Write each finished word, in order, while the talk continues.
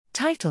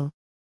Title: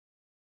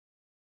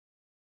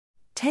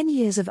 10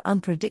 Years of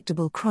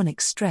Unpredictable Chronic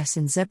Stress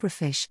in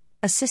Zebrafish,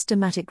 a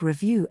Systematic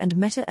Review and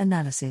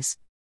Meta-Analysis.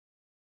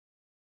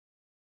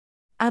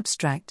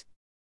 Abstract: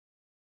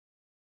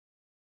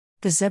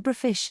 The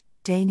zebrafish,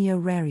 Danio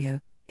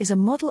rario, is a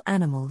model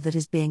animal that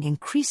is being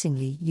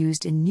increasingly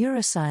used in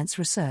neuroscience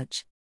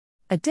research.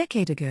 A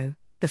decade ago,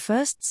 the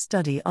first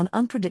study on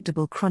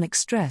unpredictable chronic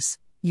stress,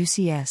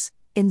 UCS,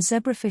 in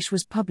zebrafish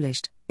was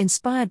published,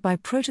 inspired by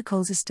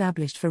protocols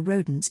established for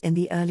rodents in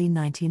the early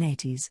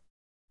 1980s.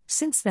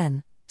 Since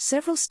then,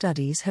 several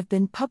studies have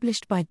been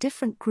published by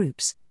different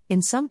groups,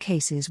 in some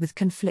cases with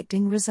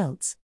conflicting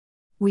results.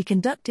 We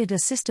conducted a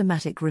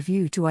systematic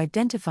review to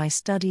identify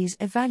studies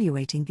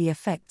evaluating the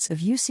effects of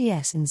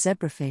UCS in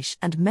zebrafish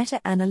and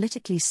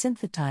meta-analytically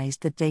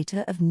synthesized the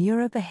data of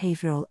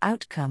neurobehavioral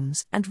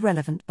outcomes and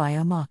relevant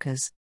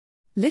biomarkers.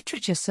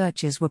 Literature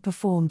searches were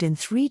performed in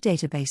 3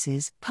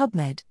 databases: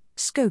 PubMed,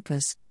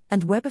 Scopus,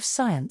 and Web of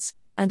Science,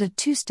 and a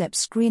 2-step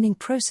screening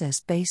process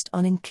based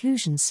on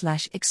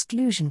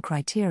inclusion/exclusion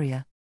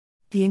criteria.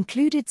 The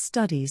included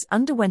studies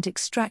underwent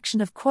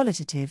extraction of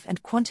qualitative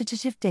and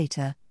quantitative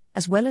data,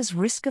 as well as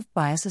risk of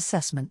bias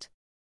assessment.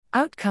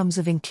 Outcomes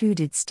of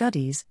included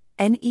studies,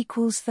 N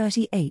equals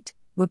 38,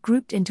 were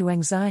grouped into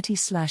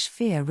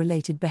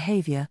anxiety/fear-related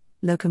behavior,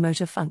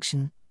 locomotor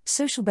function,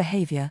 social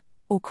behavior,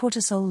 or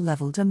cortisol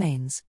level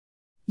domains.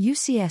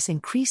 UCS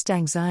increased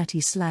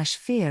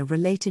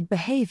anxiety/fear-related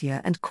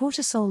behavior and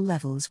cortisol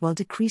levels while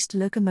decreased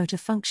locomotor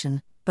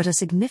function, but a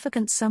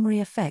significant summary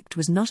effect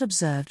was not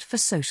observed for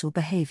social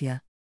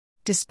behavior.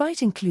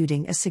 Despite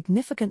including a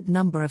significant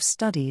number of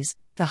studies,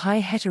 the high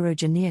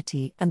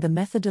heterogeneity and the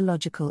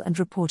methodological and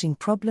reporting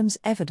problems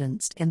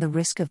evidenced in the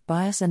risk of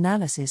bias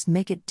analysis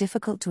make it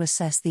difficult to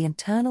assess the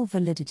internal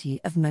validity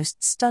of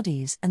most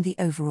studies and the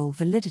overall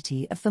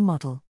validity of the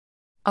model.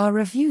 Our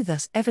review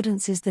thus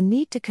evidences the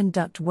need to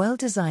conduct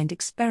well-designed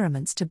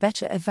experiments to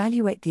better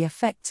evaluate the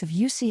effects of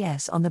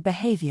UCS on the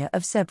behavior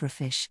of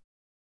zebrafish.